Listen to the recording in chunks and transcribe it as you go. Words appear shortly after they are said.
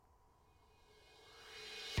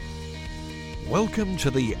Welcome to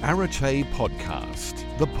the Arete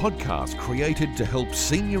Podcast, the podcast created to help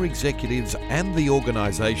senior executives and the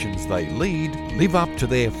organisations they lead live up to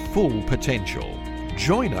their full potential.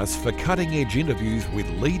 Join us for cutting-edge interviews with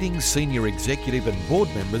leading senior executive and board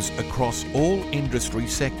members across all industry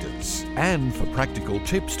sectors, and for practical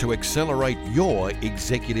tips to accelerate your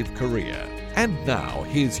executive career. And now,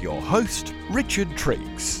 here's your host, Richard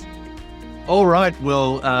Treeks. All right,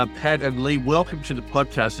 well, Pat and Lee, welcome to the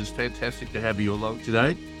podcast. It's fantastic to have you along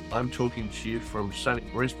today. I'm talking to you from sunny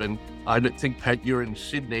Brisbane. I don't think, Pat, you're in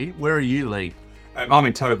Sydney. Where are you, Lee? I'm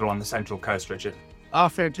in Tobruk on the Central Coast, Richard. Oh,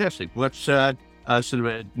 fantastic. What's sort of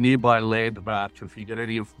a nearby landmark? If you got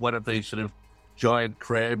any of one of these sort of giant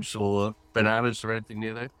crabs or bananas or anything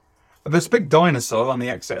near there? There's a big dinosaur on the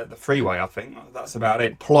exit at the freeway, I think. That's about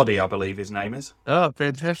it. Ploddy, I believe his name is. Oh,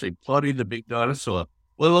 fantastic. Ploddy the big dinosaur.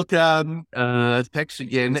 Well, look, thanks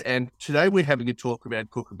again. And today we're having a talk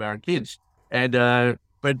about Kookaburra Kids. And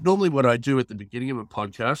but normally what I do at the beginning of a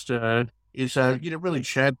podcast is really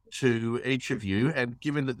chat to each of you. And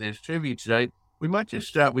given that there's two of you today, we might just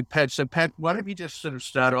start with Pat. So, Pat, why don't you just sort of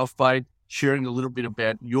start off by sharing a little bit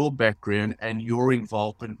about your background and your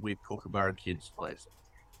involvement with Kookaburra Kids, please?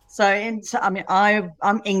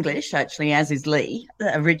 I'm English, actually, as is Lee,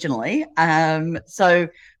 originally. So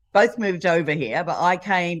both moved over here, but I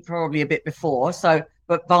came probably a bit before,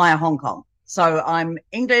 but via Hong Kong. So I'm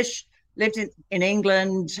English, lived in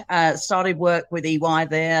England, started work with EY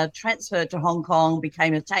there, transferred to Hong Kong,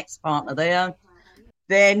 became a tax partner there,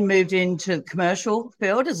 then moved into the commercial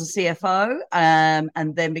field as a CFO,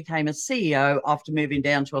 and then became a CEO after moving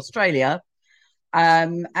down to Australia,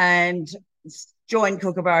 and joined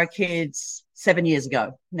Kookaburra Kids 7 years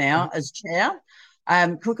ago now as chair.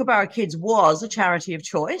 Kookaburra Kids was a charity of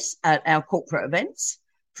choice at our corporate events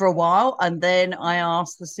for a while. And then I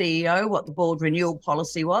asked the CEO what the board renewal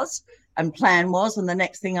policy was and plan was. And the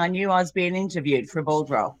next thing I knew, I was being interviewed for a board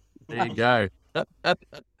role. There you go.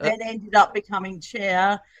 Then ended up becoming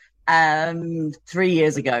chair 3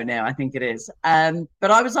 years ago now, I think it is.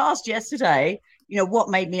 But I was asked yesterday, what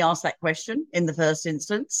made me ask that question in the first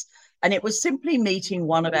instance. And it was simply meeting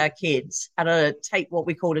one of our kids at what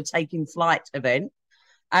we called a Taking Flight event.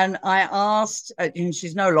 And I asked, and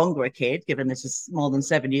she's no longer a kid, given this is more than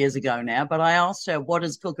 7 years ago now, but I asked her, what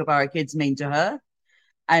does Kookaburra Kids mean to her?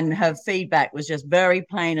 And her feedback was just very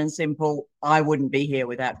plain and simple. I wouldn't be here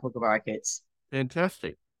without Kookaburra Kids.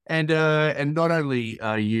 Fantastic. And not only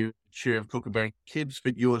are you chair of Kookaburra Kids,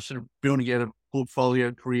 but you're sort of building out a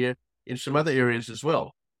portfolio career in some other areas as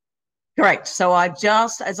well. Correct. So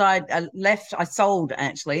as I left, I sold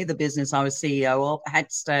actually the business I was CEO of. I had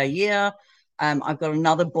to stay a year. I've got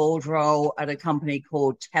another board role at a company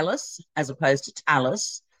called TELUS, as opposed to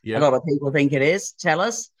Talus. Yep. A lot of people think it is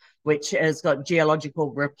TELUS, which has got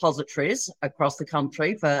geological repositories across the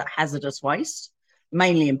country for hazardous waste,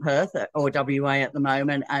 mainly in Perth or WA at the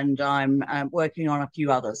moment, and I'm working on a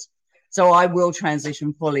few others. So I will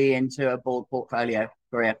transition fully into a board portfolio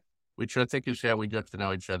career. Which I think is how we got to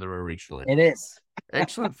know each other originally. It is.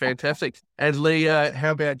 Excellent. Fantastic. And Lee,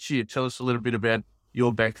 how about you? Tell us a little bit about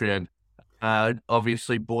your background.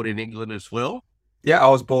 Obviously born in England as well. Yeah, I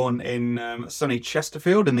was born in sunny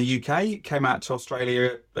Chesterfield in the UK. Came out to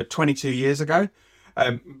Australia 22 years ago.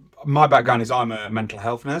 My background is I'm a mental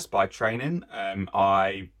health nurse by training.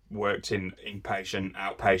 I worked in inpatient,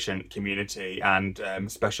 outpatient, community, and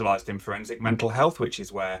specialised in forensic mental health, which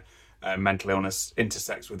is where mental illness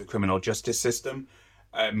intersects with the criminal justice system.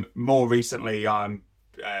 More recently, I'm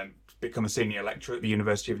become a senior lecturer at the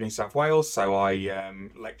University of New South Wales, so I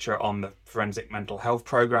lecture on the forensic mental health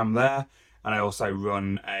programme there, and I also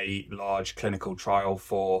run a large clinical trial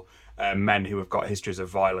for men who have got histories of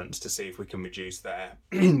violence to see if we can reduce their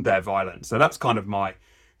their violence. So that's kind of my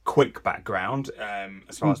quick background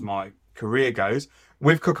as far as my career goes.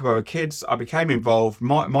 With Kookaburra Kids, I became involved.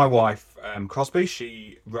 My wife, Crosby,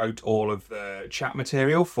 she wrote all of the chat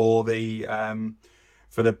material for the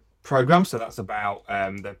program. So that's about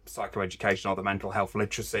the psychoeducation or the mental health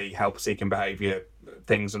literacy, help-seeking behaviour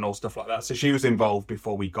things, and all stuff like that. So she was involved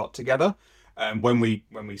before we got together. When we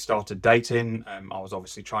started dating, I was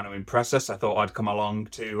obviously trying to impress us. I thought I'd come along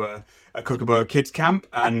to a Kookaburra Kids camp,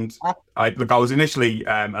 and I was initially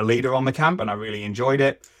a leader on the camp, and I really enjoyed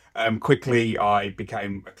it. Quickly, I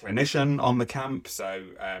became a clinician on the camp. So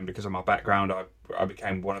because of my background, I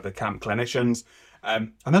became one of the camp clinicians.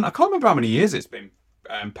 And then I can't remember how many years it's been,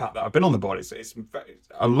 Pat, that I've been on the board. It's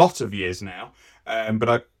a lot of years now. But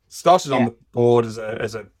I started on the board as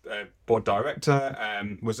a board director,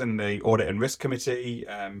 was in the audit and risk committee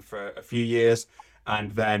for a few years.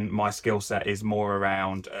 And then my skill set is more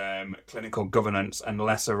around clinical governance and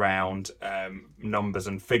less around numbers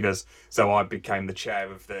and figures. So I became the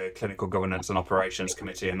chair of the clinical governance and operations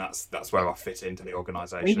committee, and that's where I fit into the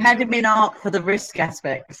organisation. We had him in ARC for the risk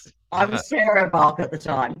aspects. I was chair of ARC at the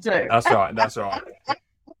time too. That's right. That's right.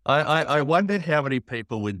 I wondered how many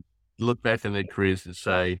people would look back in their careers and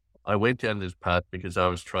say, I went down this path because I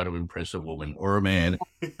was trying to impress a woman or a man.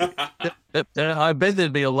 I bet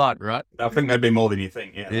there'd be a lot, right? I think there'd be more than you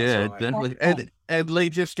think. Yeah, right. Definitely. And Lee,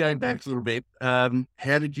 just going back a little bit, how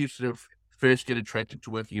did you sort of first get attracted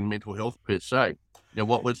to working in mental health per se?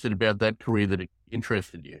 What was it about that career that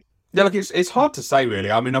interested you? Yeah, look, it's hard to say,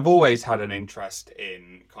 really. I mean, I've always had an interest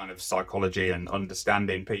in kind of psychology and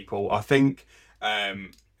understanding people. I think,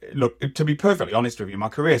 look, to be perfectly honest with you, my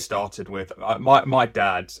career started with my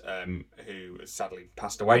dad, who sadly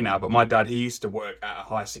passed away now, but my dad, he used to work at a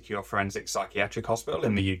high secure forensic psychiatric hospital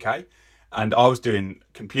in the UK. And I was doing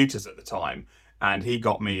computers at the time, and he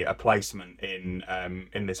got me a placement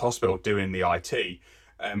in this hospital doing the IT.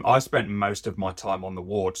 I spent most of my time on the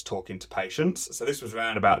wards talking to patients. So this was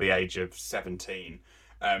around about the age of 17.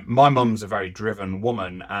 My mum's a very driven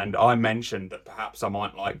woman, and I mentioned that perhaps I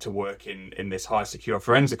might like to work in this high secure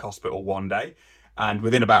forensic hospital one day. And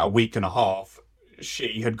within about a week and a half,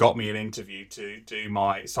 she had got me an interview to do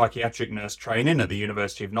my psychiatric nurse training at the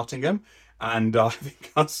University of Nottingham. And I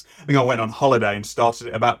think I went on holiday and started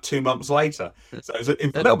it about 2 months later. So it was a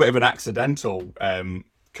little bit of an accidental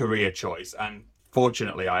career choice. And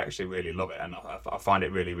fortunately, I actually really love it, and I find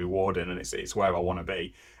it really rewarding, and it's where I want to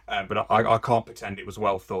be. But I can't pretend it was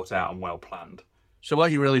well thought out and well planned. So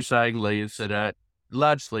what you're really saying, Lee, is that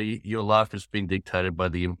largely your life has been dictated by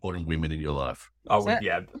the important women in your life. Oh,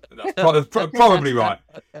 yeah, that's probably right.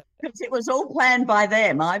 Because it was all planned by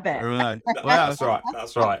them, I bet. Right. Wow,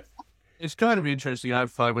 that's right. It's kind of interesting, I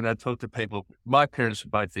find, when I talk to people. My parents are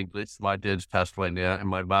both English. My dad's passed away now, and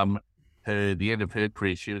my mum, the end of her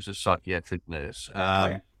career, she was a psychiatric nurse.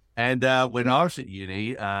 And when I was at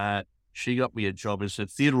uni, she got me a job as a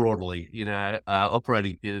theatre orderly,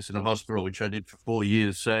 operating theatres in a hospital, which I did for 4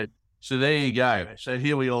 years. So there you go. So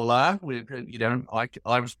here we all are.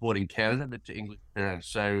 I was born in Canada, but to English parents.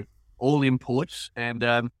 So all imports, and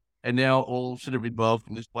now all sort of involved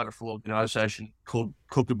in this wonderful organisation called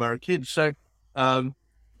Kookaburra Kids. So I'm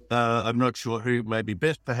not sure who may be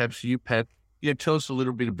best. Perhaps you, Pat. Tell us a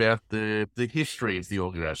little bit about the history of the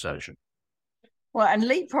organisation. Well, and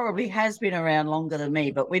Lee probably has been around longer than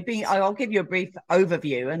me, but I'll give you a brief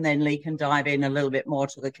overview, and then Lee can dive in a little bit more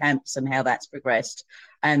to the camps and how that's progressed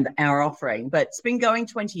and our offering. But it's been going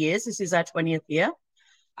 20 years. This is our 20th year.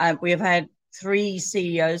 We have had 3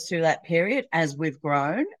 CEOs through that period as we've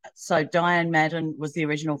grown. So Diane Madden was the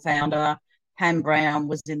original founder. Pam Brown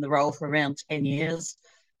was in the role for around 10 years.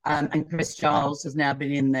 And Chris Giles has now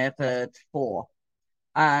been in there for 4.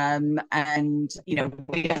 And,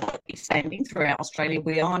 we are expanding throughout Australia.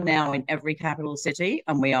 We are now in every capital city,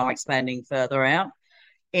 and we are expanding further out.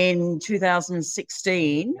 In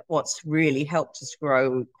 2016, what's really helped us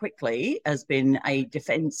grow quickly has been a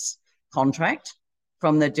defence contract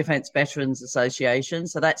from the Defence Veterans Association.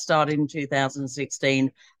 So that started in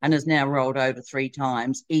 2016 and has now rolled over 3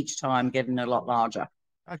 times, each time getting a lot larger.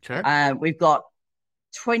 Okay. We've got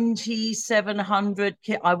 2,700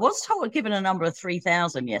 kids. I was given a number of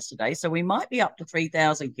 3,000 yesterday, so we might be up to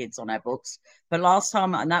 3,000 kids on our books. But last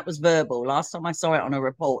time, and that was verbal, last time I saw it on a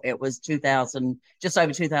report, it was 2,000, just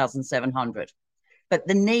over 2,700. But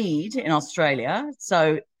the need in Australia,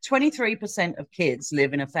 so 23% of kids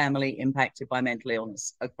live in a family impacted by mental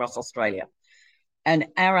illness across Australia. And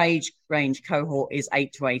our age range cohort is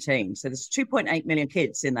 8 to 18. So there's 2.8 million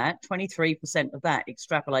kids in that. 23% of that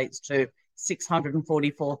extrapolates to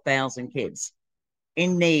 644,000 kids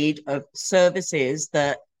in need of services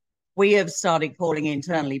that we have started calling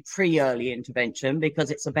internally pre-early intervention, because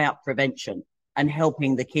it's about prevention and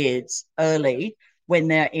helping the kids early when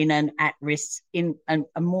they're in a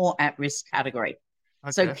more at-risk category.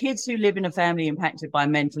 Okay. So kids who live in a family impacted by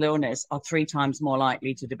mental illness are 3 times more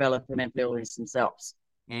likely to develop a mental illness themselves.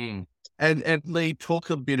 Mm. And Lee, talk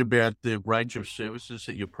a bit about the range of services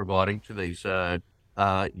that you're providing to these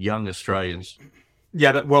young Australians.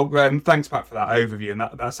 Yeah, thanks, Pat, for that overview,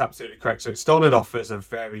 and that's absolutely correct. So it started off as a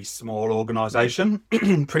very small organisation,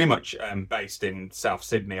 pretty much based in South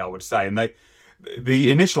Sydney, I would say. And the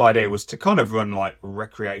initial idea was to kind of run like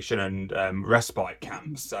recreation and respite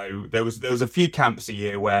camps. So there was a few camps a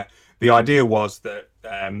year where the idea was that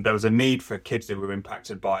there was a need for kids who were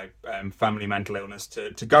impacted by family mental illness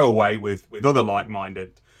to go away with other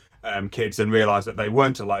like-minded kids and realise that they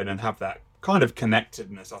weren't alone and have that kind of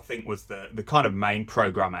connectedness, I think, was the kind of main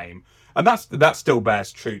program aim. And that still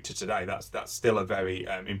bears true to today. That's still a very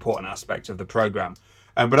important aspect of the program.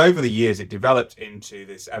 But over the years, it developed into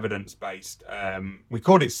this evidence-based, we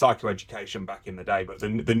called it psychoeducation back in the day, but the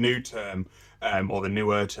new term, or the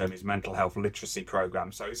newer term, is mental health literacy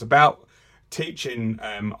program. So it's about teaching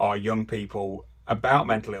our young people about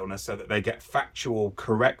mental illness so that they get factual,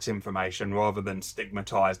 correct information rather than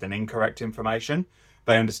stigmatized and incorrect information.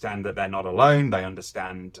 They understand that they're not alone. They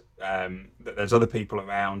understand that there's other people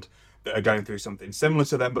around that are going through something similar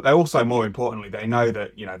to them, but they also, more importantly, they know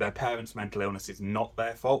that, you know, their parents' mental illness is not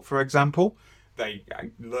their fault, for example. They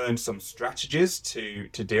learn some strategies to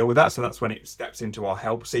deal with that. So that's when it steps into our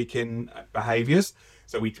help-seeking behaviors.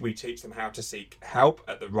 So we teach them how to seek help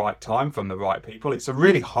at the right time from the right people. It's a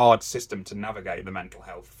really hard system to navigate, the mental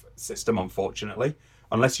health system, unfortunately.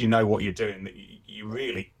 Unless you know what you're doing, that you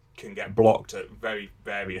really can get blocked at very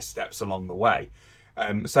various steps along the way.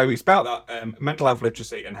 So it's about that mental health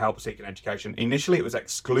literacy and help-seeking education. Initially, it was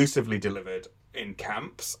exclusively delivered in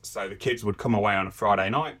camps. So the kids would come away on a Friday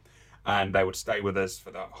night and they would stay with us for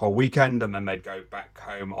the whole weekend, and then they'd go back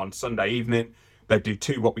home on Sunday evening. They'd do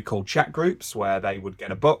 2 what we call chat groups, where they would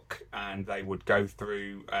get a book and they would go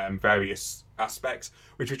through various aspects,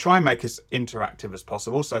 which we try and make as interactive as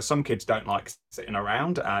possible. So some kids don't like sitting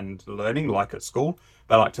around and learning like at school.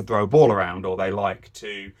 They like to throw a ball around, or they like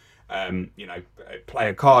to play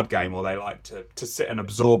a card game, or they like to sit and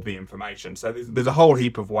absorb the information. So there's a whole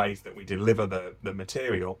heap of ways that we deliver the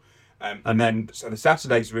material. And then, so the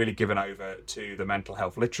Saturday's really given over to the mental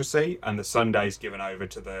health literacy, and the Sunday's given over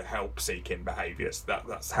to the help-seeking behaviours.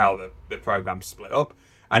 That's how the program's split up.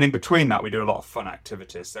 And in between that, we do a lot of fun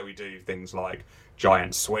activities. So we do things like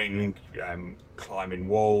giant swing, climbing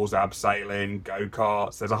walls, abseiling,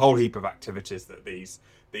 go-karts. There's a whole heap of activities that these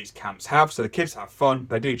camps have. So the kids have fun.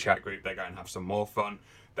 They do chat group. They go and have some more fun.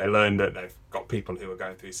 They learn that they've got people who are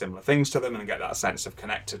going through similar things to them and get that sense of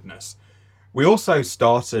connectedness. We also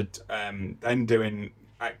started then doing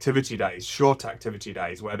activity days, short activity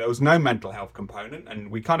days, where there was no mental health component,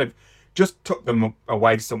 and we kind of just took them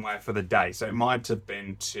away somewhere for the day. So it might have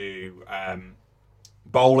been to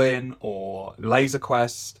bowling or Laser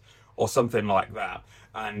Quest or something like that.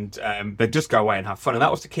 And they'd just go away and have fun. And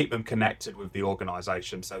that was to keep them connected with the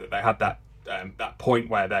organisation, so that they had that point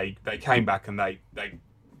where they came back and they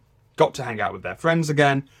got to hang out with their friends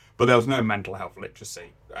again. But there was no mental health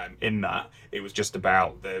literacy in that. It was just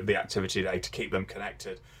about the activity day to keep them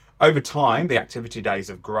connected. Over time, the activity days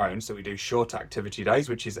have grown. So we do short activity days,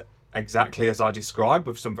 which is exactly as I described,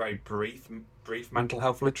 with some very brief mental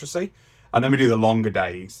health literacy. And then we do the longer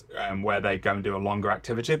days where they go and do a longer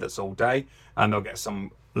activity that's all day, and they'll get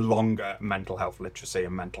some longer mental health literacy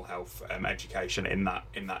and mental health education in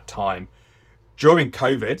that time. During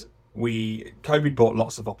COVID brought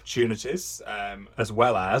lots of opportunities, as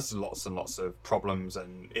well as lots and lots of problems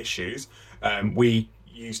and issues. We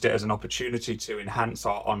used it as an opportunity to enhance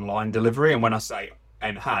our online delivery. And when I say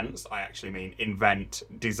enhance, I actually mean invent,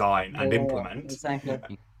 design, and implement. Exactly.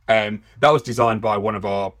 That was designed by one of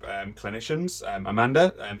our clinicians,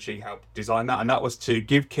 Amanda. She helped design that. And that was to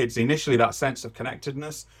give kids initially that sense of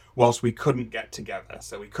connectedness whilst we couldn't get together.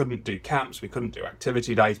 So we couldn't do camps, we couldn't do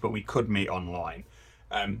activity days, but we could meet online.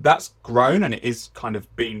 That's grown, and it is kind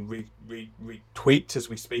of being retweaked as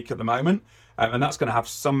we speak at the moment. And that's going to have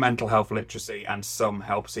some mental health literacy and some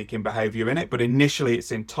help-seeking behaviour in it. But initially,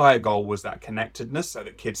 its entire goal was that connectedness, so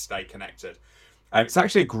that kids stay connected. It's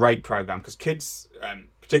actually a great programme because kids,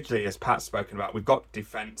 particularly as Pat's spoken about, we've got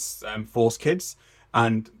Defence Force kids,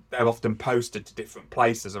 and they're often posted to different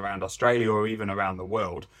places around Australia or even around the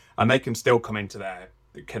world. And they can still come into their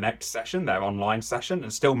Connect session, their online session,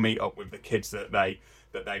 and still meet up with the kids that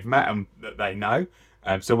they've met and that they know.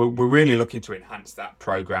 So we're really looking to enhance that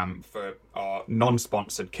program for our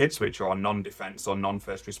non-sponsored kids, which are our non-defence or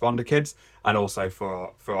non-first responder kids, and also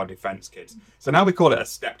for our defence kids. So now we call it a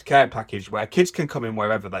stepped care package, where kids can come in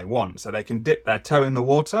wherever they want. So they can dip their toe in the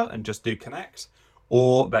water and just do Connect,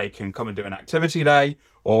 or they can come and do an activity day,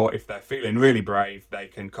 or if they're feeling really brave, they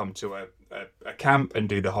can come to a camp and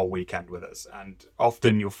do the whole weekend with us. And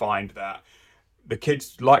often you'll find that the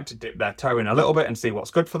kids like to dip their toe in a little bit and see what's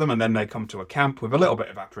good for them, and then they come to a camp with a little bit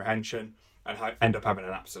of apprehension and end up having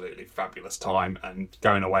an absolutely fabulous time and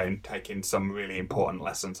going away and taking some really important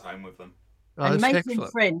lessons home with them. And making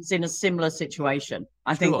friends in a similar situation.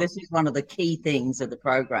 I think this is one of the key things of the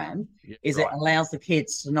program, is it allows the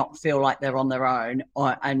kids to not feel like they're on their own,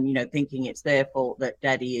 and thinking it's their fault that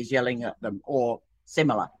daddy is yelling at them or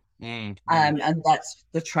similar. And that's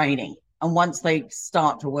the training. And once they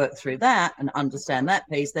start to work through that and understand that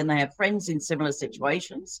piece, then they have friends in similar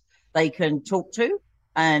situations they can talk to.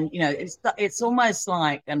 And, it's almost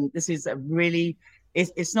like, and this is a really,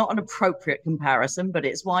 it's not an appropriate comparison, but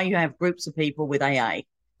it's why you have groups of people with AA.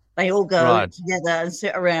 They all go together and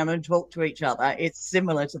sit around and talk to each other. It's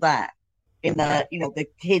similar to that in that, the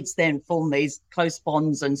kids then form these close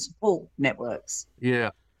bonds and support networks. Yeah.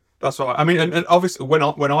 That's right. I mean, and obviously,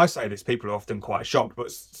 when I say this, people are often quite shocked.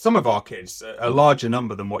 But some of our kids, a larger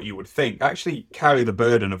number than what you would think, actually carry the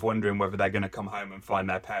burden of wondering whether they're going to come home and find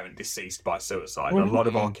their parent deceased by suicide. Mm-hmm. A lot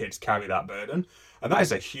of our kids carry that burden, and that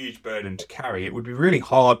is a huge burden to carry. It would be really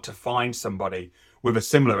hard to find somebody with a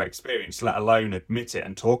similar experience, let alone admit it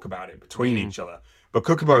and talk about it between each other. But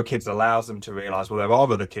Kookaburra Kids allows them to realise, well, there are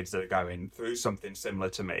other kids that are going through something similar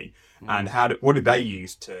to me, and what did they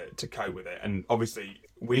use to cope with it? And obviously,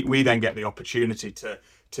 we then get the opportunity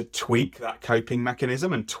to tweak that coping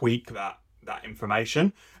mechanism and tweak that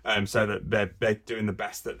information, so that they're doing the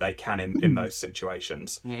best that they can in those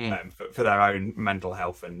situations, for their own mental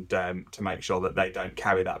health, and to make sure that they don't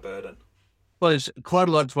carry that burden. Well, there's quite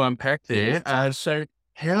a lot to unpack there. So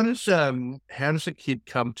how does a kid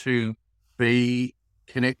come to be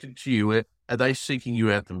connected to you? Are they seeking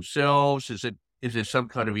you out themselves? Is there some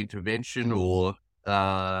kind of intervention, or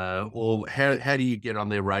how do you get on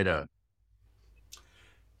their radar?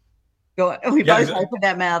 Go on. We both opened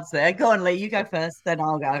our mouths there. Go on, Lee. You go first, then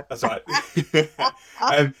I'll go. That's right.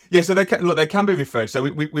 So they can be referred. So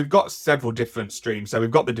we've got several different streams. So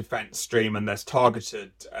we've got the defence stream, and there's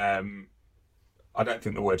targeted. I don't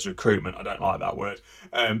think the word's recruitment. I don't like that word.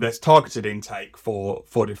 There's targeted intake for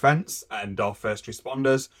defence and our first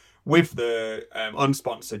responders. With the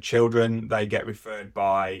unsponsored children, they get referred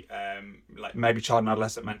by like maybe child and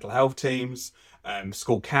adolescent mental health teams,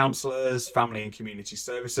 school counsellors, family and community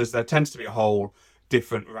services. There tends to be a whole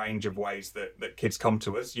different range of ways that kids come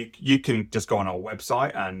to us. You can just go on our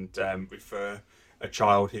website and refer a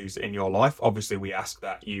child who's in your life. Obviously, we ask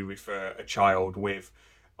that you refer a child with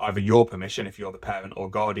either your permission if you're the parent or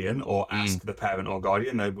guardian, or ask the parent or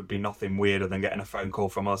guardian. There would be nothing weirder than getting a phone call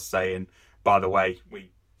from us saying, by the way,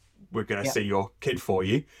 we're going to see your kid for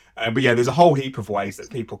you. But yeah, there's a whole heap of ways that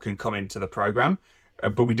people can come into the program.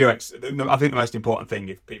 But we do, I think the most important thing,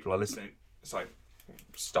 if people are listening,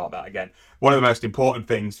 start that again. One of the most important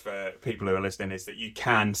things for people who are listening is that you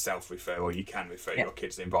can self-refer, or you can refer your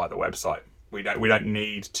kids in via the website. We don't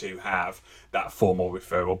need to have that formal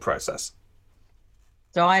referral process.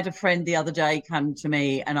 So I had a friend the other day come to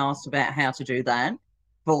me and asked about how to do that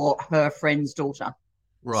for her friend's daughter.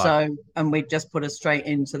 Right. So, and we just put her straight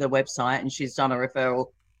into the website, and she's done a referral,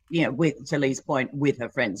 with, to Lee's point, with her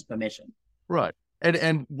friend's permission. Right.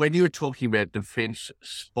 And when you were talking about defence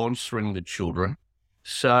sponsoring the children,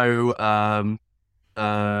 so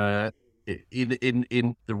in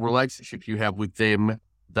the relationship you have with them,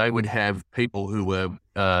 they would have people who were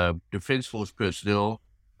Defence Force personnel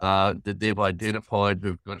that they've identified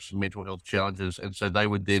who've got some mental health challenges, and so they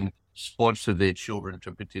would then sponsor their children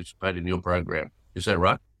to participate in your program. Is that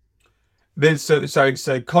right? So it's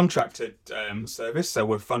a contracted service. So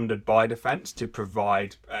we're funded by Defence to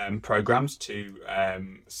provide programs to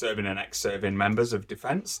serving and ex-serving members of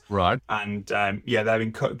Defence. Right. And they're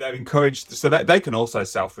encouraged, so that they can also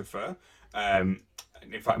self-refer.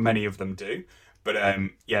 In fact, many of them do. But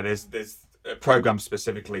there's a program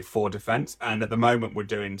specifically for Defence, and at the moment we're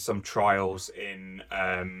doing some trials in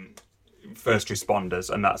first responders,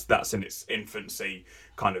 and that's in its infancy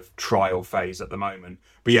kind of trial phase at the moment.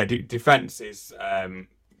 But yeah, Defence is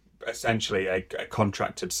essentially a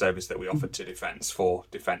contracted service that we offer to Defence for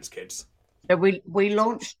Defence kids. So we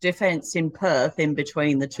launched Defence in Perth in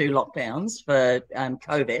between the two lockdowns for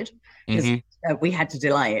COVID, because we had to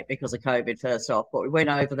delay it because of COVID first off. But we went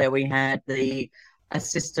over there. We had the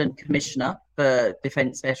Assistant Commissioner for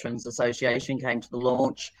Defence Veterans Association came to the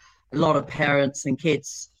launch. A lot of parents and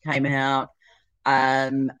kids came out,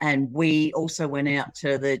 and we also went out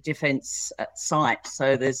to the Defence site.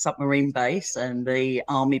 So the submarine base and the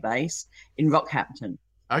Army base in Rockhampton.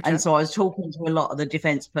 Okay. And so I was talking to a lot of the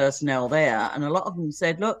Defence personnel there, and a lot of them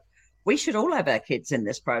said, look, we should all have our kids in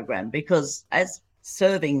this program, because as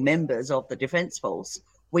serving members of the Defence Force,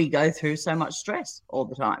 we go through so much stress all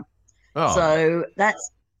the time. Oh. So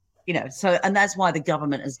that's, and that's why the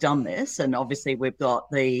government has done this. And obviously we've got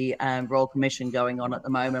the Royal Commission going on at the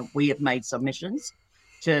moment. We have made submissions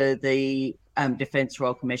to the Defence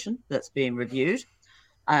Royal Commission that's being reviewed.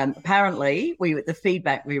 Apparently, the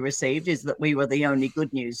feedback we received is that we were the only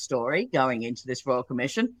good news story going into this Royal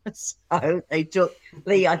Commission. So they took,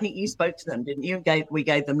 Lee, I think you spoke to them, didn't you? We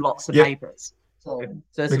gave them lots of papers. So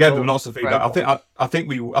we gave them lots of feedback. I think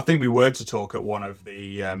we were to talk at one of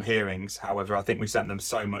the hearings. However, I think we sent them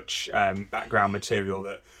so much background material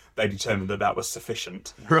that they determined that that was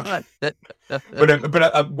sufficient. Right.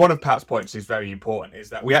 But one of Pat's points is very important, is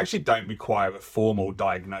that we actually don't require a formal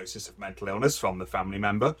diagnosis of mental illness from the family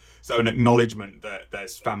member. So an acknowledgement that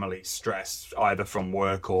there's family stress, either from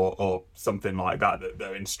work or something like that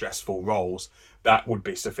they're in stressful roles, that would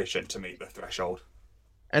be sufficient to meet the threshold.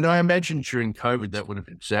 And I imagine during COVID, that would have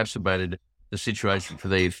exacerbated the situation for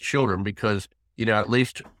these children because, at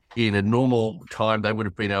least in a normal time, they would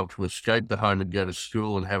have been able to escape the home and go to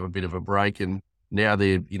school and have a bit of a break. And now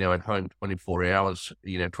they're, at home 24 hours,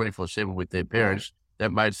 24/7 with their parents.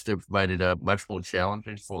 That made it much more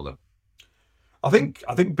challenging for them. I think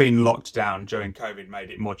being locked down during COVID made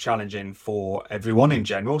it more challenging for everyone in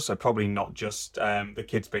general. So probably not just the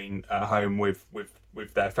kids being at home with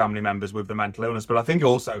their family members with the mental illness, but I think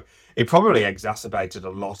also it probably exacerbated a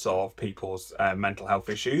lot of people's mental health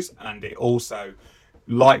issues, and it also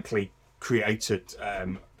likely created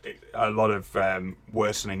a lot of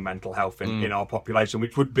worsening mental health in our population,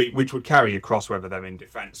 which would carry across whether they're in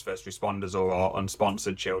defence, first responders, or our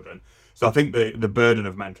unsponsored children. So I think the burden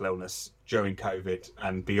of mental illness during COVID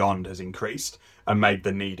and beyond has increased and made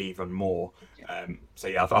the need even more.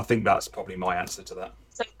 I think that's probably my answer to that.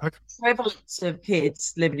 So prevalence of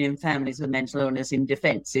kids living in families with mental illness in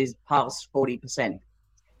defence is past 40%.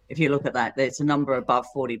 If you look at that, there's a number above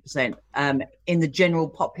 40%. In the general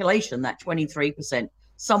population, that 23%,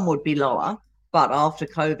 some would be lower, but after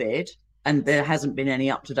COVID, and there hasn't been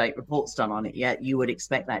any up-to-date reports done on it yet, you would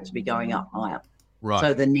expect that to be going up higher. Right.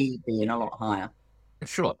 So the need being a lot higher.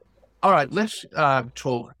 Sure. All right, let's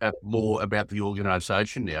talk more about the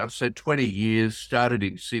organisation now. So 20 years, started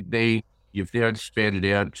in Sydney. You've now expanded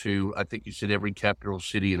out to, I think you said, every capital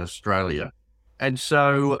city in Australia. And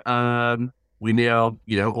so we're now,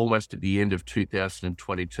 almost at the end of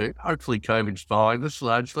 2022. Hopefully COVID's behind us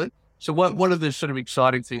largely. So what are the sort of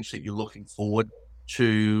exciting things that you're looking forward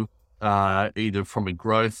to, either from a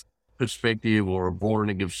growth perspective or a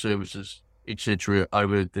broadening of services, etc.,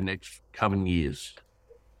 over the next coming years?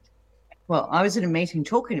 Well, I was in a meeting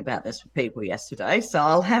talking about this with people yesterday, so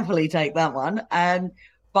I'll happily take that one.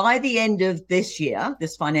 By the end of this year,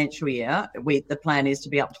 this financial year, the plan is to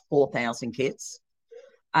be up to 4,000 kids.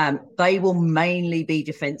 They will mainly be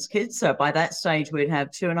defence kids. So by that stage, we'd have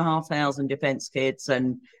 2,500 defence kids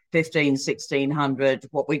and 1,600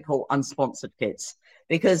 what we call unsponsored kids.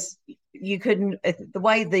 Because the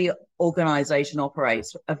way the organisation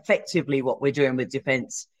operates, effectively what we're doing with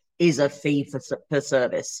defence is a fee for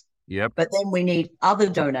service. Yep. But then we need other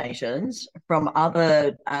donations from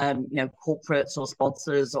other, corporates or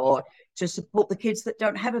sponsors, or to support the kids that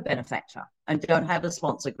don't have a benefactor and don't have a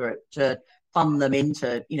sponsor group to fund them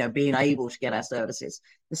into, being able to get our services.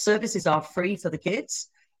 The services are free for the kids,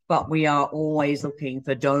 but we are always looking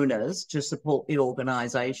for donors to support the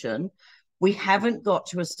organisation. We haven't got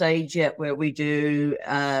to a stage yet where we do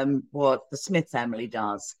what the Smith family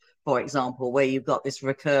does, for example, where you've got this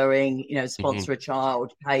recurring, sponsor a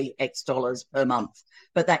child, pay X dollars per month.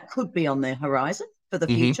 But that could be on the horizon for the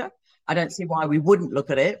future. I don't see why we wouldn't look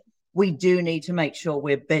at it. We do need to make sure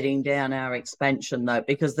we're bedding down our expansion, though,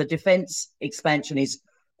 because the defence expansion is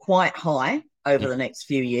quite high over the next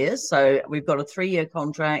few years. So we've got a 3-year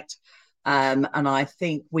contract. And I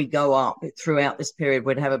think we go up throughout this period,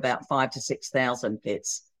 we'd have about 5,000 to 6,000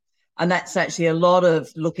 kids. And that's actually a lot of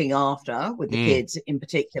looking after with the kids in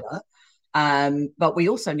particular. But we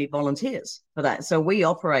also need volunteers for that. So we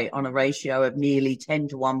operate on a ratio of nearly 10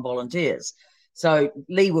 to 1 volunteers. So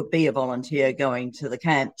Lee would be a volunteer going to the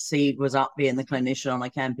camp. Seed was up being the clinician on a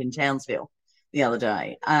camp in Townsville the other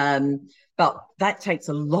day. But that takes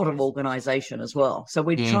a lot of organisation as well. So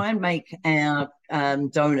we try and make our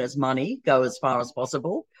donors' money go as far as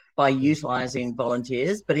possible by utilising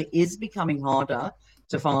volunteers, but it is becoming harder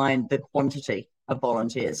to find the quantity of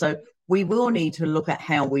volunteers. So we will need to look at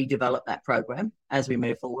how we develop that program as we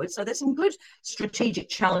move forward. So there's some good strategic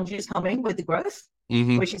challenges coming with the growth,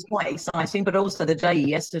 which is quite exciting, but also the day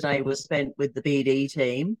yesterday was spent with the BD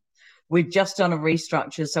team. We've just done a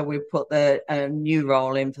restructure, so we've put a new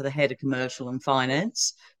role in for the head of commercial and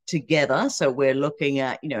finance together. So we're looking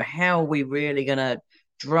at, how are we really going to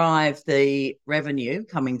drive the revenue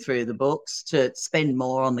coming through the books to spend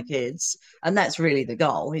more on the kids. And that's really the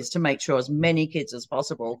goal, is to make sure as many kids as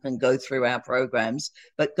possible can go through our programs,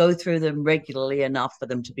 but go through them regularly enough for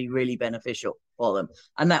them to be really beneficial for them.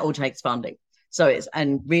 And that all takes funding.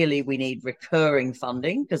 And really we need recurring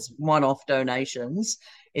funding, because one-off donations,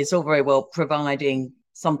 it's all very well providing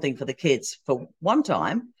something for the kids for one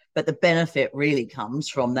time, but the benefit really comes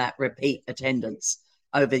from that repeat attendance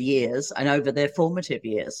over years and over their formative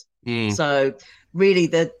years. So really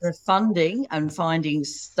the funding and finding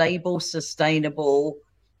stable, sustainable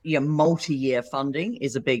multi-year funding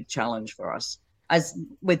is a big challenge for us, as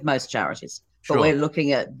with most charities. But Sure. we're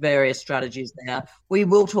looking at various strategies now. We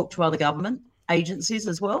will talk to other government agencies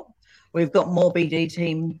as well. We've got more BD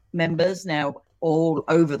team members now all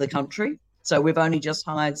over the country. So we've only just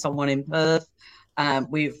hired someone in Perth.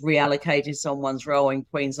 We've reallocated someone's role in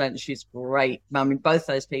Queensland. She's great. I mean, both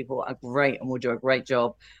those people are great and will do a great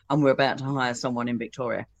job. And we're about to hire someone in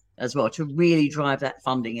Victoria as well to really drive that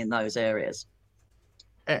funding in those areas.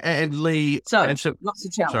 And Lee, So, and lots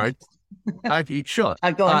of challenges. sorry. Okay, sure.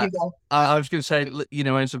 Go on, you go. I was going to say,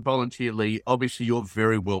 as a volunteer, Lee, obviously you're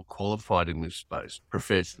very well qualified in this space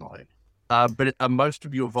professionally. But are most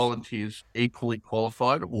of your volunteers equally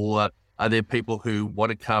qualified, or are there people who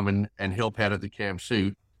want to come and help out at the camps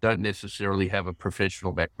who don't necessarily have a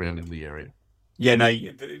professional background in the area? Yeah, no,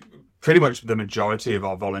 pretty much the majority of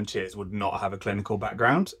our volunteers would not have a clinical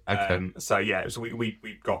background. Okay. So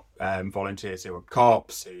we've got volunteers who are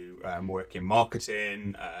cops, who work in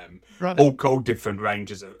marketing, Right. all different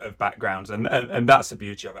ranges of backgrounds, and that's the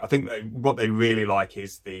beauty of it. I think what they really like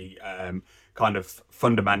is the kind of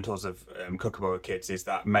fundamentals of Kookaburra Kids, is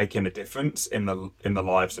that making a difference in the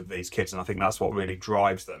lives of these kids, and I think that's what really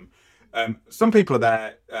drives them. Some people are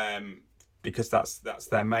there because that's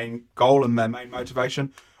their main goal and their main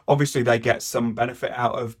motivation. Obviously, they get some benefit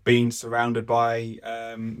out of being surrounded by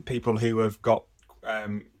people who have got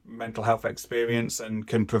mental health experience and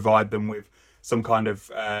can provide them with some kind of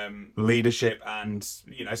leadership and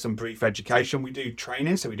some brief education. We do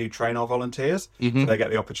training, so we do train our volunteers. Mm-hmm. So they get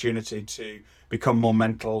the opportunity to become more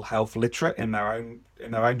mental health literate in their own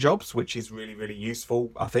jobs, which is really, really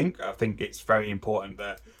useful. I think it's very important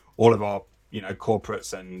that all of our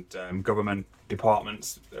corporates and government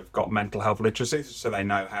departments have got mental health literacy, so they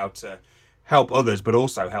know how to help others, but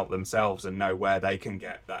also help themselves and know where they can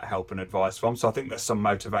get that help and advice from. So I think there's some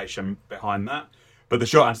motivation behind that. But the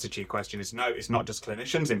short answer to your question is no, it's not just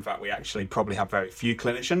clinicians. In fact, we actually probably have very few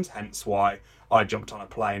clinicians, hence why I jumped on a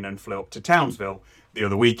plane and flew up to Townsville the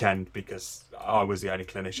other weekend, because I was the only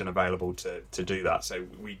clinician available to do that. So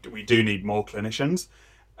we do need more clinicians,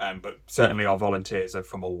 but certainly our volunteers are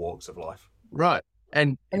from all walks of life. Right.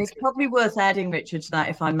 And it's probably worth adding, Richard, to that,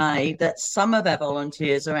 if I may, that some of our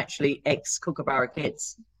volunteers are actually ex-Kookaburra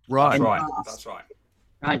Kids. right. That's right.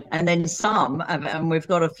 Right. And then some, and we've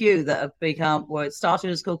got a few that have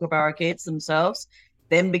started as Kookaburra Kids themselves,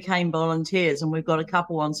 then became volunteers, and we've got a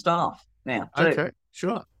couple on staff now too. Okay,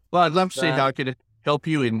 sure. Well, I'd love to see how I could help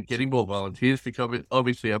you in getting more volunteers, because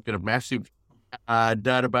obviously I've got a massive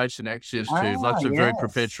database and access to lots of very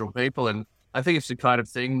professional people, and I think it's the kind of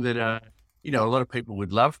thing that a lot of people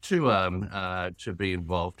would love to be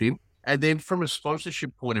involved in. And then from a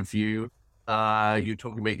sponsorship point of view, you're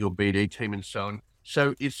talking about your BD team and so on.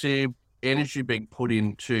 So is there energy being put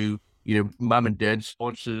into mum and dad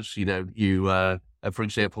sponsors? For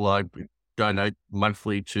example, I donate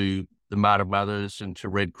monthly to the Mater Mothers and to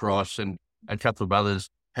Red Cross and a couple of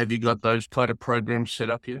others. Have you got those kind of programs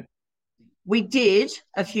set up here? We did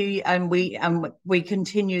a few, and we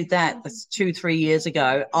continued that 2-3 years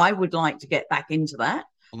ago. I would like to get back into that.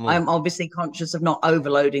 I'm obviously conscious of not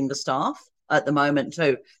overloading the staff at the moment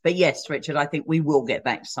too. But yes, Richard, I think we will get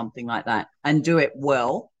back to something like that and do it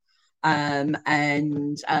well. And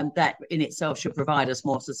that in itself should provide us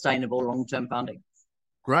more sustainable long-term funding.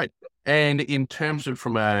 Great. And in terms of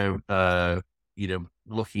from a,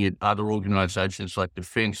 looking at other organisations like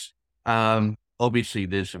Defence, obviously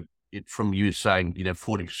there's from you saying,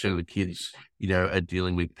 40% of the kids, are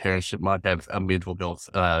dealing with parents that might have a mental health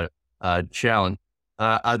challenge.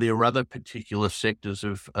 Are there other particular sectors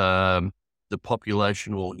of the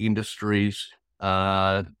population or industries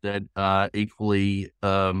that are equally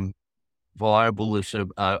viable as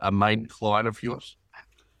a main client of yours?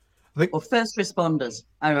 Well, first responders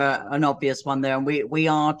are an obvious one there, and we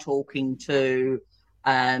are talking to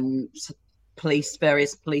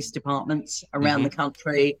various police departments around the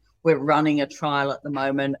country. We're running a trial at the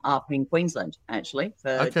moment up in Queensland, actually,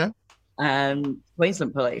 for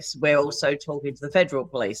Queensland Police. We're also talking to the Federal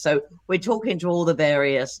Police. So we're talking to all the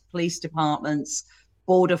various police departments,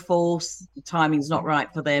 Border Force. The timing's not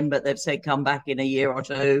right for them, but they've said come back in a year or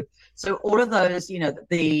two. So all of those,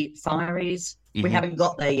 the fireys, we haven't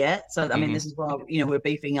got there yet. So, I mean, this is why, we're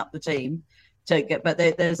beefing up the team to get, but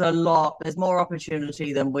there's more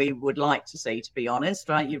opportunity than we would like to see, to be honest,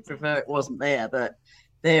 right? You'd prefer it wasn't there, but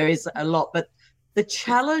there is a lot. But the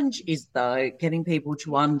challenge is, though, getting people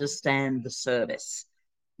to understand the service,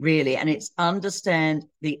 really, and it's understand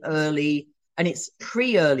the early, and it's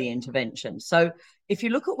pre-early intervention. So if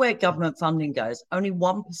you look at where government funding goes, only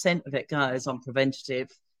 1% of it goes on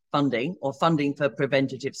preventative funding or funding for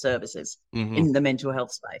preventative services Mm-hmm. in the mental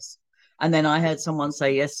health space. And then I heard someone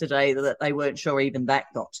say yesterday that they weren't sure even that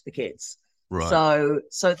got to the kids. Right.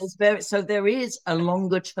 So there is a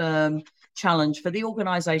longer term challenge for the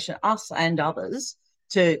organisation, us and others,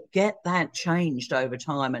 to get that changed over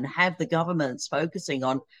time and have the governments focusing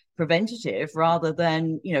on preventative rather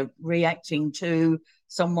than, reacting to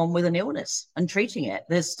someone with an illness and treating it.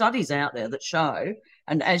 There's studies out there that show,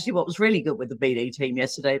 and actually what was really good with the BD team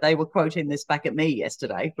yesterday, they were quoting this back at me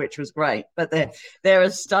yesterday, which was great. But there are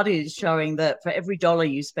studies showing that for every dollar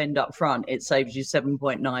you spend up front, it saves you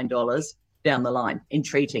 $7.9 down the line in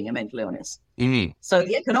treating a mental illness. Mm-hmm. So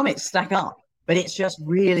the economics stack up. But it's just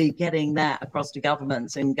really getting that across to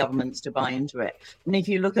governments and governments to buy into it. And if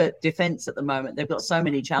you look at defence at the moment, they've got so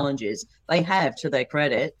many challenges. They have, to their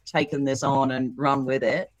credit, taken this on and run with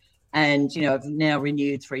it. And, have now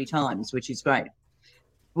renewed 3 times, which is great.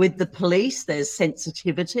 With the police, there's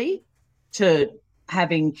sensitivity to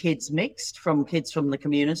having kids mixed from kids from the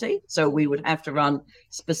community. So we would have to run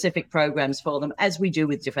specific programs for them, as we do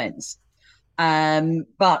with defence.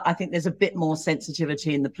 But I think there's a bit more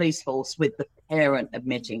sensitivity in the police force with the parent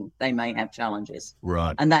admitting they may have challenges.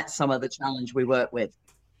 Right. And that's some of the challenge we work with.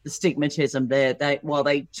 The stigmatism there, while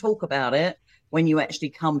they talk about it, when you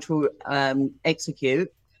actually come to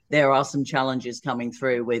execute, there are some challenges coming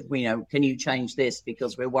through with, can you change this?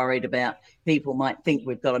 Because we're worried about people might think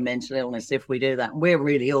we've got a mental illness if we do that. And we're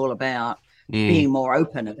really all about being more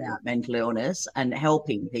open about mental illness and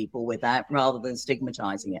helping people with that rather than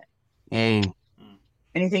stigmatizing it.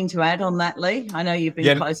 Anything to add on that, Lee? I know you've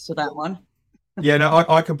been close to that one. Yeah, no,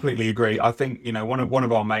 I completely agree. I think, one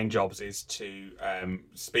of our main jobs is to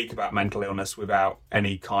speak about mental illness without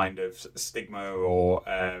any kind of stigma or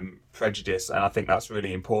prejudice. And I think that's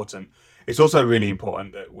really important. It's also really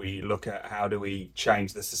important that we look at how do we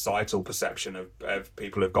change the societal perception of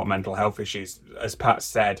people who've got mental health issues. As Pat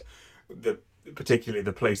said, particularly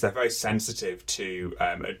the police, they're very sensitive to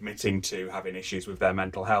admitting to having issues with their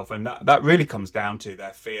mental health, and that really comes down to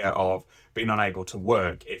their fear of being unable to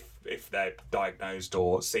work if they're diagnosed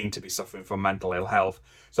or seen to be suffering from mental ill health.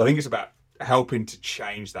 So I think it's about helping to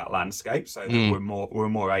change that landscape so that we're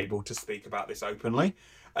more able to speak about this openly,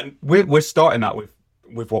 and we're starting that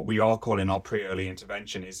with what we are calling our pre-early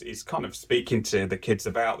intervention is kind of speaking to the kids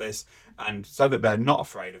about this, and so that they're not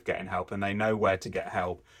afraid of getting help and they know where to get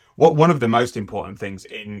help. One of the most important things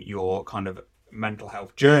in your kind of mental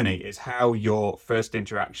health journey is how your first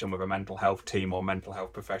interaction with a mental health team or mental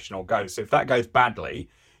health professional goes. So if that goes badly,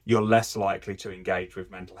 you're less likely to engage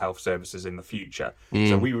with mental health services in the future.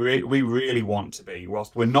 So we really want to be,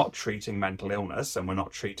 whilst we're not treating mental illness and we're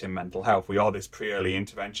not treating mental health, we are this pre-early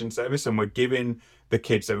intervention service, and we're giving the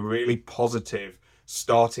kids a really positive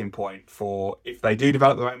starting point for if they do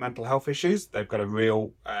develop their own mental health issues, they've got a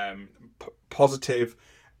real positive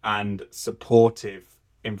and supportive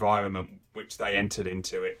environment which they entered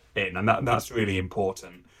into it in, and that's really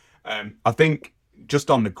important. I think just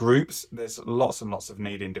on the groups, there's lots and lots of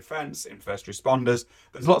need in defence, in first responders.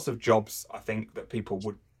 There's lots of jobs I think that people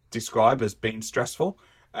would describe as being stressful,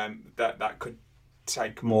 that could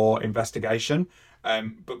take more investigation.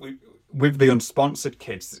 But with the unsponsored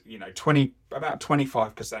kids, about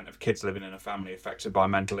 25% of kids living in a family affected by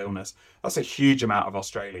mental illness. That's a huge amount of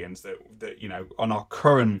Australians that on our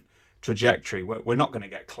current trajectory, we're not going to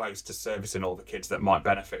get close to servicing all the kids that might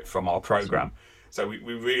benefit from our program. So we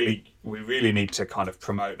really need to kind of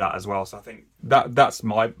promote that as well. So I think that's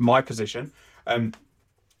my position.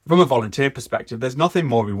 From a volunteer perspective, there's nothing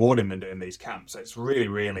more rewarding than doing these camps. It's really,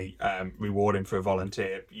 really rewarding for a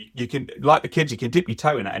volunteer. You can, like the kids, you can dip your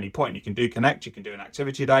toe in at any point. You can do Connect, you can do an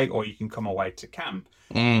activity day, or you can come away to camp.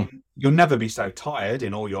 You'll never be so tired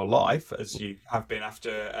in all your life as you have been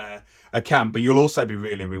after a camp, but you'll also be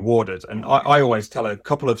really rewarded. And I always tell a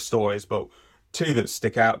couple of stories, but 2 that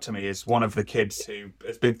stick out to me is one of the kids who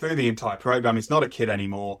has been through the entire program. He's not a kid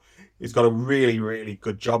anymore. He's got a really, really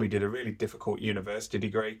good job. He did a really difficult university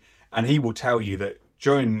degree. And he will tell you that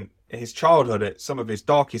during his childhood, at some of his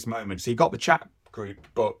darkest moments, he got the chat group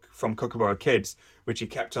book from Kookaburra Kids, which he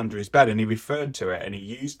kept under his bed, and he referred to it, and he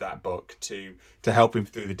used that book to help him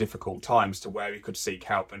through the difficult times, to where he could seek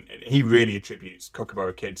help. And he really attributes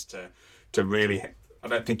Kookaburra Kids to really, I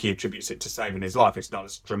don't think he attributes it to saving his life. It's not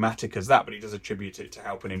as dramatic as that, but he does attribute it to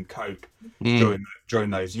helping him cope during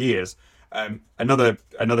those years. Another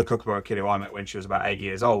Kookaburra kid who I met when she was about 8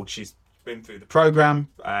 years old, she's been through the program,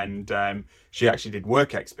 and she actually did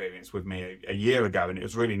work experience with me a year ago, and it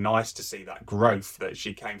was really nice to see that growth, that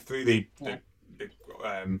she came through the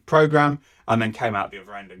program and then came out the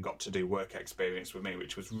other end and got to do work experience with me,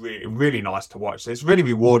 which was really, really nice to watch. So it's really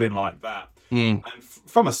rewarding like that. Mm. And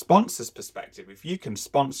from a sponsor's perspective, if you can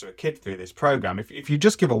sponsor a kid through this program, if you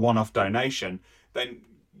just give a one-off donation, then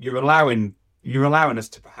you're allowing us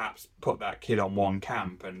to perhaps put that kid on one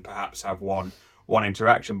camp and perhaps have one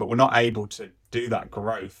interaction, but we're not able to do that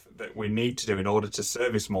growth that we need to do in order to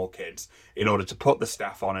service more kids, in order to put the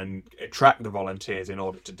staff on and attract the volunteers in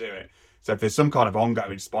order to do it. So if there's some kind of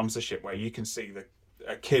ongoing sponsorship where you can see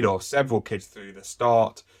a kid or several kids through the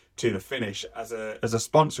start to the finish as a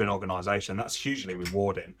sponsoring organisation, that's hugely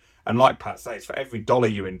rewarding. And like Pat says, for every dollar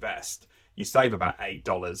you invest, you save about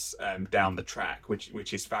 $8 down the track,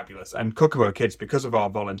 which is fabulous. And Kookaburra Kids, because of our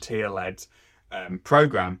volunteer-led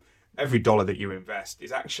program, every dollar that you invest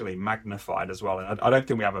is actually magnified as well. And I don't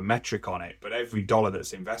think we have a metric on it, but every dollar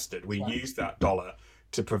that's invested, we use that dollar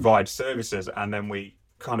to provide services, and then we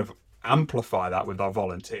kind of amplify that with our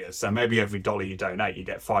volunteers. So maybe every dollar you donate, you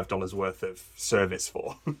get $5 worth of service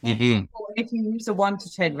for. Mm-hmm. If you use a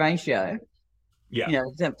 1-to-10 ratio, Yeah.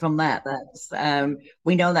 From that's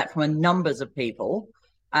we know that from numbers of people,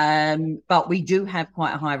 but we do have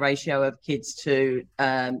quite a high ratio of kids to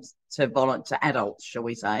adults, shall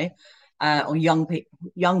we say, or young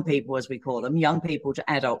people, as we call them, young people to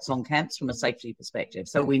adults on camps from a safety perspective.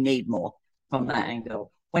 So we need more from that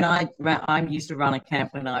angle. When I used to run a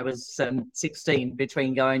camp when I was 16,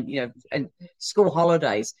 between going, and school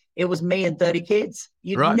holidays, it was me and 30 kids.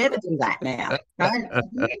 You'd never do that now, right?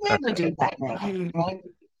 You'd never do that now, right?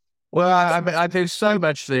 Well, I there's so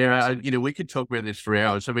much there. We could talk about this for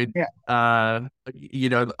hours. I mean, I'm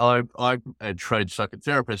a trained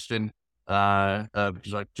psychotherapist, and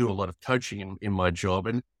because I do a lot of coaching in my job,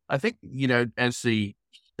 and I think as the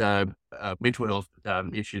mental health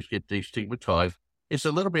issues get destigmatized, it's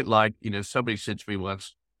a little bit like somebody said to me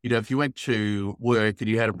once, if you went to work and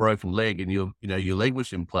you had a broken leg and your leg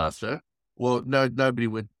was in plaster, well, nobody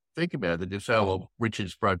would think about it. They'd say, oh, well,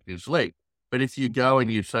 Richard's broken his leg. But if you go and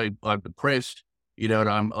you say, I'm depressed, and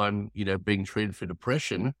I'm being treated for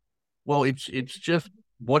depression, well, it's just,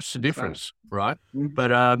 what's the difference, right?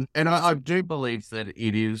 But, and I do believe that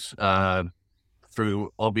it is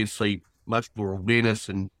through obviously much more awareness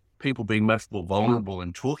and people being much more vulnerable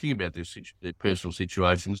and talking about their personal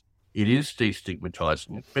situations, it is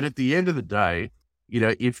destigmatizing. But at the end of the day,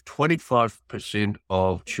 if 25%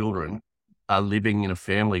 of children are living in a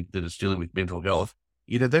family that is dealing with mental health,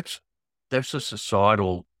 that's a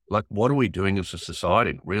societal, like, what are we doing as a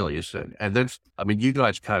society, really, is it? And you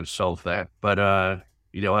guys can't solve that, but, I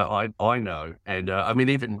know. And,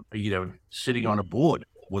 even, sitting on a board,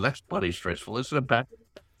 well, that's bloody stressful, isn't it, Pat?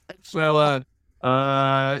 So,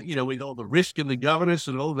 with all the risk and the governance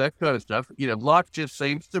and all that kind of stuff, life just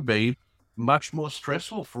seems to be much more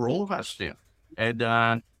stressful for all of us now.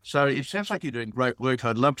 And, so it sounds like you're doing great work.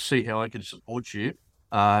 I'd love to see how I can support you.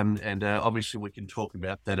 And obviously we can talk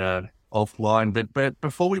about that, offline, but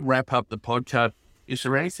before we wrap up the podcast, is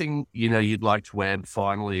there anything, you'd like to add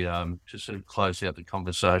finally, to sort of close out the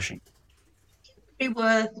conversation? Be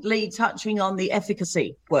worth Lee touching on the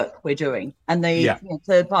efficacy work we're doing and the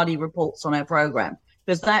third-party reports on our program,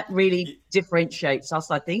 because that really differentiates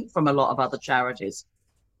us, I think, from a lot of other charities.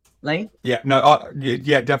 Lee?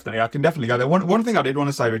 Definitely. I can definitely go there. One thing I did want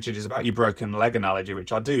to say, Richard, is about your broken leg analogy,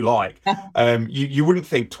 which I do like. You wouldn't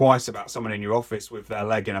think twice about someone in your office with their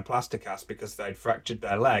leg in a plaster cast because they'd fractured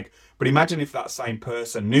their leg. But imagine if that same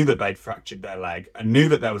person knew that they'd fractured their leg and knew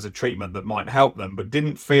that there was a treatment that might help them, but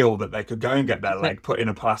didn't feel that they could go and get their leg put in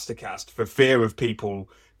a plaster cast for fear of people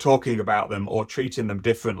talking about them or treating them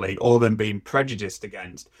differently or them being prejudiced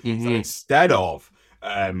against. Mm-hmm. So instead of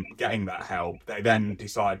getting that help, they then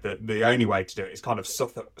decide that the only way to do it is kind of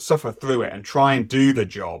suffer through it and try and do the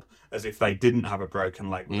job as if they didn't have a broken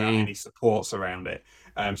leg without any supports around it.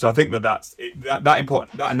 So I think that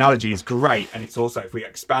important. That analogy is great, and it's also, if we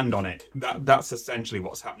expand on it, that's essentially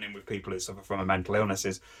what's happening with people who suffer from a mental illness.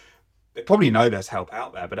 Is they probably know there's help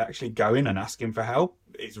out there, but actually going and asking for help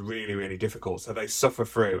is really, really difficult. So they suffer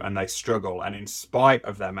through and they struggle. And in spite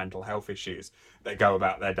of their mental health issues, they go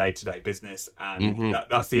about their day-to-day business. And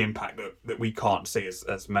that's the impact that we can't see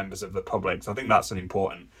as members of the public. So I think that's an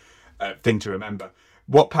important thing to remember.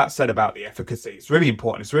 What Pat said about the efficacy, it's really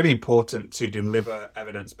important. It's really important to deliver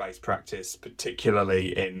evidence-based practice,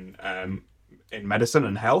 particularly in medicine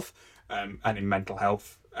and health and in mental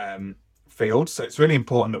health fields. So it's really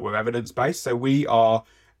important that we're evidence-based. So we are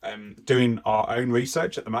doing our own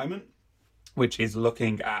research at the moment, which is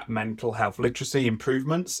looking at mental health literacy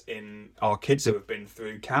improvements in our kids who have been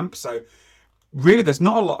through camp. So really, there's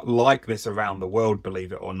not a lot like this around the world,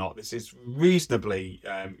 believe it or not. This is reasonably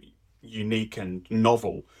unique and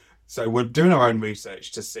novel. So we're doing our own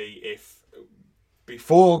research to see if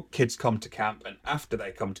before kids come to camp and after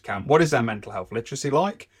they come to camp, what is their mental health literacy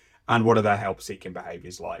like? And what are their help-seeking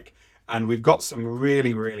behaviours like? And we've got some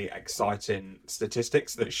really, really exciting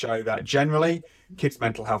statistics that show that generally kids'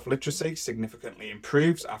 mental health literacy significantly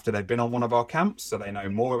improves after they've been on one of our camps. So they know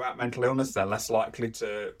more about mental illness. They're less likely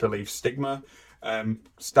to believe stigma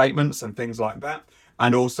statements and things like that.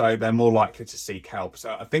 And also they're more likely to seek help.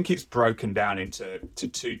 So I think it's broken down into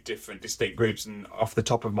two different distinct groups. And off the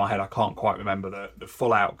top of my head, I can't quite remember the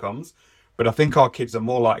full outcomes. But I think our kids are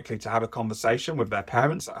more likely to have a conversation with their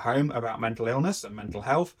parents at home about mental illness and mental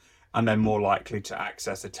health, and they're more likely to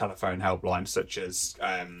access a telephone helpline such as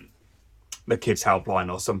the kids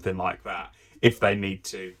helpline or something like that if they need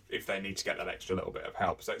to get that extra little bit of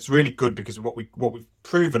help. So it's really good, because what we've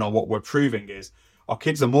proven, or what we're proving, is our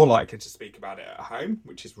kids are more likely to speak about it at home,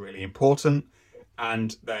 which is really important,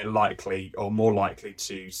 and they're more likely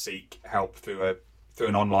to seek help through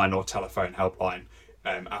an online or telephone helpline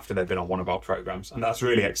after they've been on one of our programs. And that's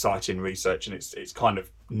really exciting research, and it's kind of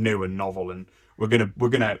new and novel, and we're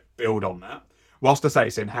gonna build on that. Whilst I say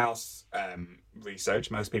it's in-house research,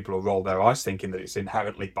 most people will roll their eyes thinking that it's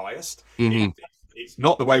inherently biased. Mm-hmm. It's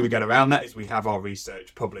not. The way we get around that is we have our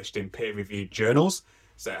research published in peer-reviewed journals,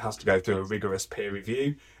 so it has to go through a rigorous peer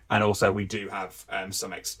review. And also we do have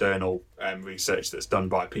some external research that's done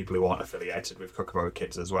by people who aren't affiliated with Kookaburra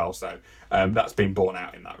Kids as well. So that's been borne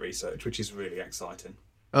out in that research, which is really exciting.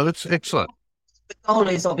 Oh, that's excellent. The goal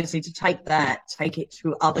is obviously to take it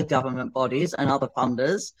to other government bodies and other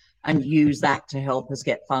funders, and use that to help us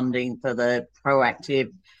get funding for the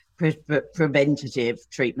proactive, preventative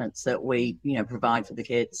treatments that we, provide for the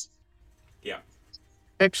kids. Yeah.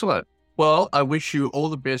 Excellent. Well, I wish you all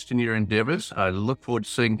the best in your endeavours. I look forward to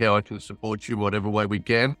seeing how I can support you whatever way we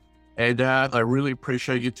can. And I really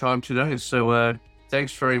appreciate your time today. So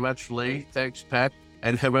thanks very much, Lee. Thanks, Pat.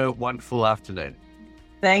 And have a wonderful afternoon.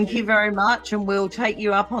 Thank you very much. And we'll take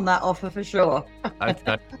you up on that offer for sure.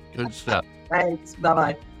 Okay, good stuff. Thanks.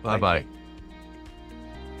 Bye-bye. Bye-bye.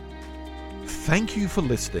 Thank you for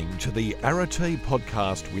listening to the Arete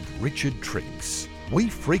podcast with Richard Triggs. We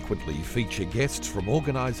frequently feature guests from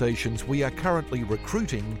organisations we are currently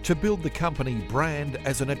recruiting to build the company brand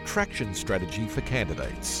as an attraction strategy for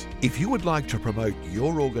candidates. If you would like to promote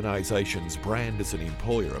your organisation's brand as an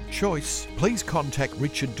employer of choice, please contact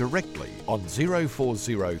Richard directly on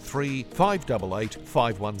 0403 588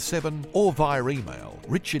 517 or via email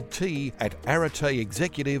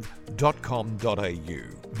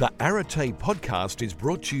richardt@areteexecutive.com.au. The Arete podcast is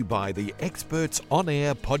brought to you by the Experts On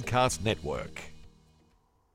Air Podcast Network.